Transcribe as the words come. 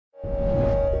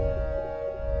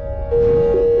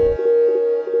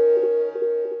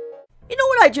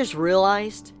what I just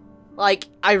realized? Like,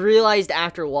 I realized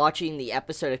after watching the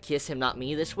episode of Kiss Him Not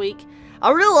Me this week,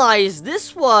 I realized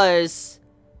this was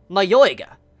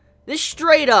Mayoiga. This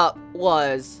straight up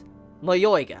was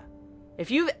Mayoiga. If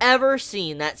you've ever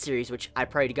seen that series, which I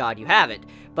pray to God you haven't,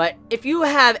 but if you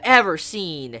have ever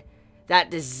seen that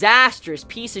disastrous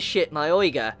piece of shit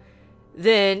Mayoiga,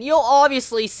 then you'll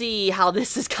obviously see how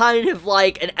this is kind of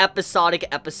like an episodic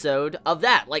episode of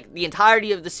that. Like, the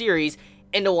entirety of the series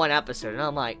into one episode. And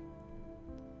I'm like,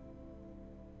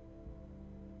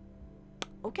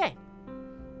 okay.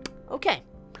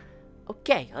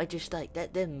 I just like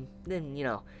that, then, you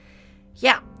know.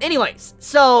 Yeah, anyways,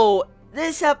 so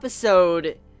this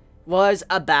episode was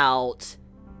about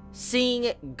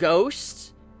seeing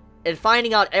ghosts and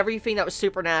finding out everything that was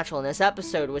supernatural in this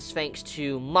episode was thanks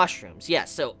to mushrooms.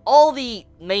 Yes, so all the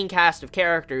main cast of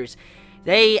characters,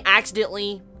 they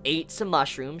accidentally ate some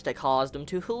mushrooms that caused them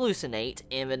to hallucinate,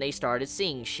 and then they started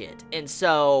seeing shit. And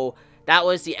so that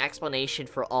was the explanation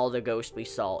for all the ghosts we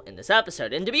saw in this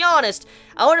episode. And to be honest,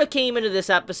 I would have came into this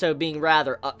episode being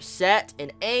rather upset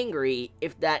and angry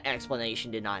if that explanation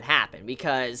did not happen.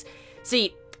 Because,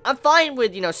 see, I'm fine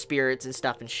with, you know, spirits and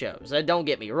stuff in shows, don't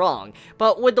get me wrong,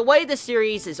 but with the way the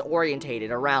series is orientated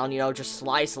around, you know, just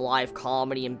slice of life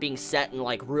comedy and being set in,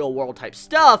 like, real world type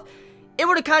stuff, it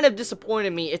would have kind of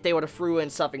disappointed me if they would have threw in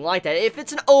something like that. If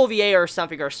it's an OVA or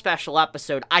something, or a special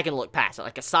episode, I can look past it.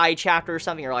 Like a side chapter or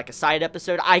something, or like a side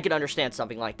episode, I can understand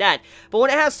something like that. But when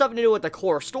it has something to do with the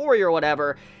core story or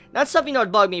whatever, that's something that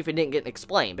would bug me if it didn't get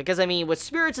explained. Because, I mean, with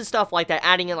spirits and stuff like that,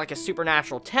 adding in, like, a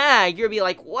supernatural tag, you'd be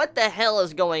like, what the hell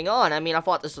is going on? I mean, I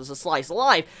thought this was a slice of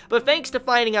life. But thanks to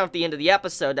finding out at the end of the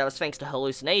episode, that was thanks to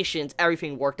hallucinations,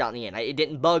 everything worked out in the end. It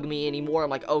didn't bug me anymore. I'm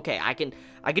like, okay, I can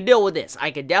deal with this.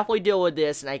 I can definitely deal with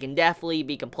this, and I can definitely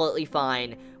be completely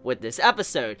fine with this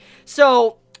episode.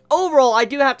 So, overall, I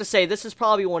do have to say, this is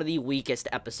probably one of the weakest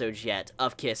episodes yet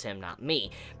of Kiss Him Not Me.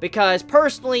 Because,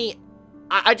 personally,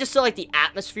 I just feel like the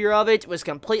atmosphere of it was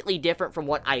completely different from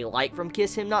what I like from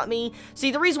Kiss Him Not Me. See,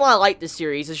 the reason why I like this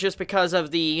series is just because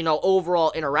of the, you know,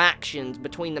 overall interactions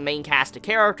between the main cast of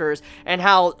characters, and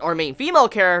how our main female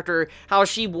character, how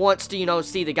she wants to, you know,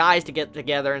 see the guys to get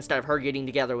together instead of her getting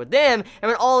together with them, and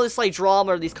then all this, like,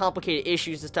 drama or these complicated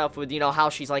issues and stuff with, you know, how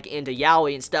she's, like, into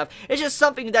yaoi and stuff. It's just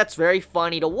something that's very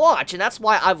funny to watch, and that's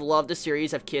why I've loved the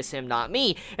series of Kiss Him Not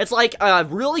Me. It's like a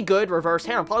really good reverse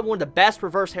harem, probably one of the best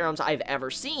reverse harems I've ever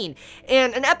seen,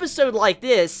 and an episode like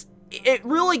this, it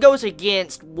really goes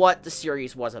against what the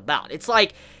series was about. It's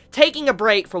like taking a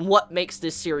break from what makes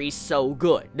this series so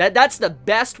good. That's the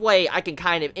best way I can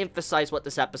kind of emphasize what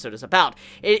this episode is about.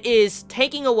 It is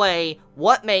taking away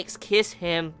what makes Kiss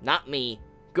Him Not Me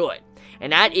good.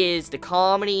 And that is the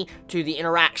comedy to the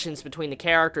interactions between the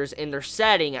characters in their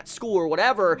setting at school or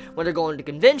whatever when they're going to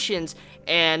conventions,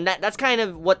 and that's kind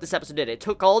of what this episode did. It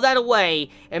took all that away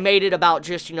and made it about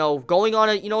just, you know, going on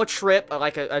a, you know, a trip,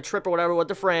 like a trip or whatever with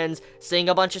the friends, seeing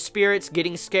a bunch of spirits,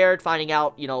 getting scared, finding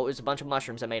out, you know, it was a bunch of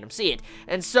mushrooms that made them see it.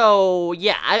 And so,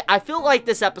 yeah, I feel like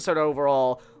this episode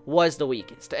overall was the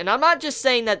weakest. And I'm not just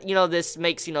saying that, you know, this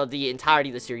makes, you know, the entirety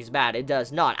of the series bad. It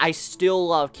does not. I still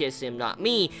love Kiss Him Not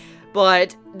Me.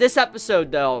 But this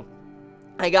episode, though,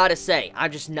 I gotta say, I'm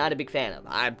just not a big fan of.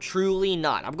 I'm truly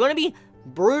not. I'm gonna be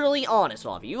brutally honest with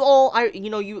all of you. You all,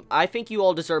 I think you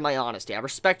all deserve my honesty. I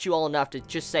respect you all enough to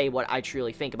just say what I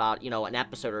truly think about, you know, an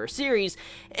episode or a series.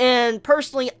 And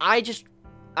personally, I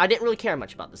didn't really care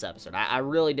much about this episode. I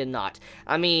really did not.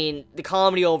 I mean, the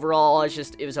comedy overall,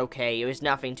 it was okay. It was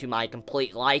nothing to my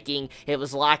complete liking. It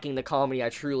was lacking the comedy I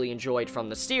truly enjoyed from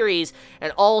the series.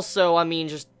 And also, I mean,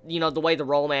 just, you know, the way the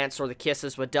romance or the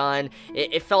kisses were done,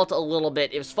 it felt a little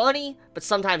bit, it was funny, but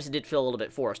sometimes it did feel a little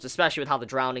bit forced, especially with how the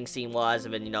drowning scene was,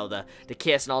 and then, you know, the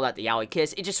kiss and all that, the yaoi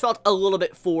kiss. It just felt a little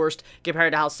bit forced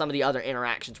compared to how some of the other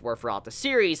interactions were throughout the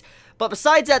series. But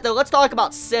besides that, though, let's talk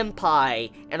about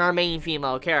Senpai and our main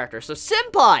female character. So,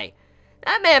 Senpai!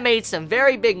 That man made some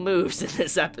very big moves in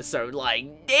this episode.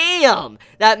 Like, damn!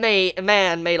 That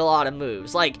man made a lot of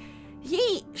moves. Like,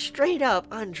 he straight up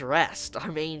undressed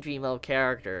our main female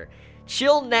character,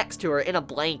 chilled next to her in a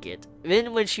blanket.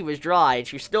 Then when she was dry and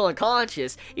she was still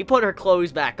unconscious, he put her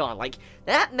clothes back on. Like,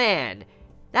 that man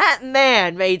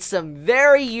made some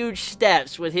very huge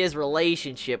steps with his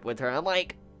relationship with her. I'm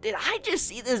like, did I just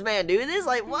see this man do this?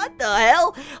 Like, what the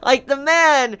hell? Like, the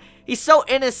man, he's so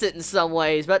innocent in some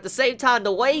ways, but at the same time,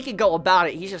 the way he can go about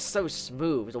it, he's just so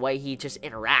smooth. The way he just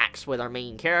interacts with our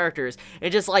main characters, and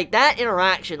just like that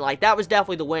interaction, like that was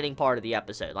definitely the winning part of the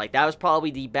episode. Like that was probably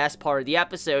the best part of the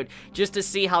episode, just to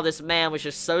see how this man was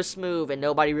just so smooth and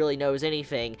nobody really knows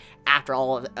anything after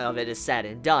all of it is said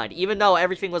and done. Even though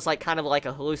everything was like kind of like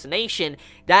a hallucination,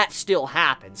 that still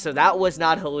happened. So that was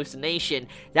not a hallucination.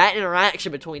 That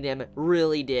interaction between them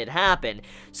really did happen.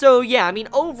 So yeah, I mean,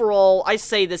 overall, I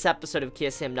say this episode of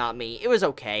Kiss Him Not Me, it was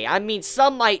okay. I mean,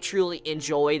 some might truly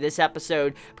enjoy this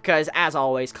episode because, as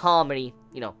always, comedy,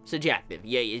 you know, subjective.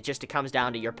 Yeah, it comes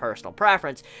down to your personal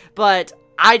preference. But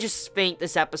I just think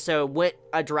this episode went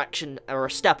a direction or a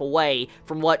step away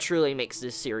from what truly makes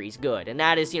this series good. And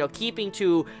that is, you know, keeping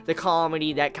to the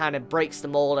comedy that kind of breaks the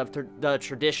mold of the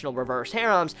traditional reverse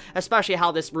harems, especially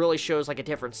how this really shows like a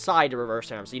different side to reverse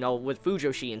harems, you know, with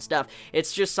Fujoshi and stuff.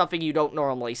 It's just something you don't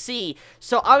normally see.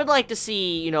 So I would like to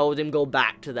see, you know, them go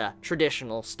back to the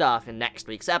traditional stuff in next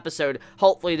week's episode.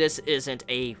 Hopefully this isn't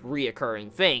a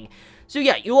reoccurring thing. So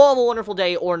yeah, you all have a wonderful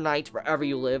day or night wherever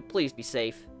you live. Please be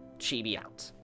safe. Chibi out.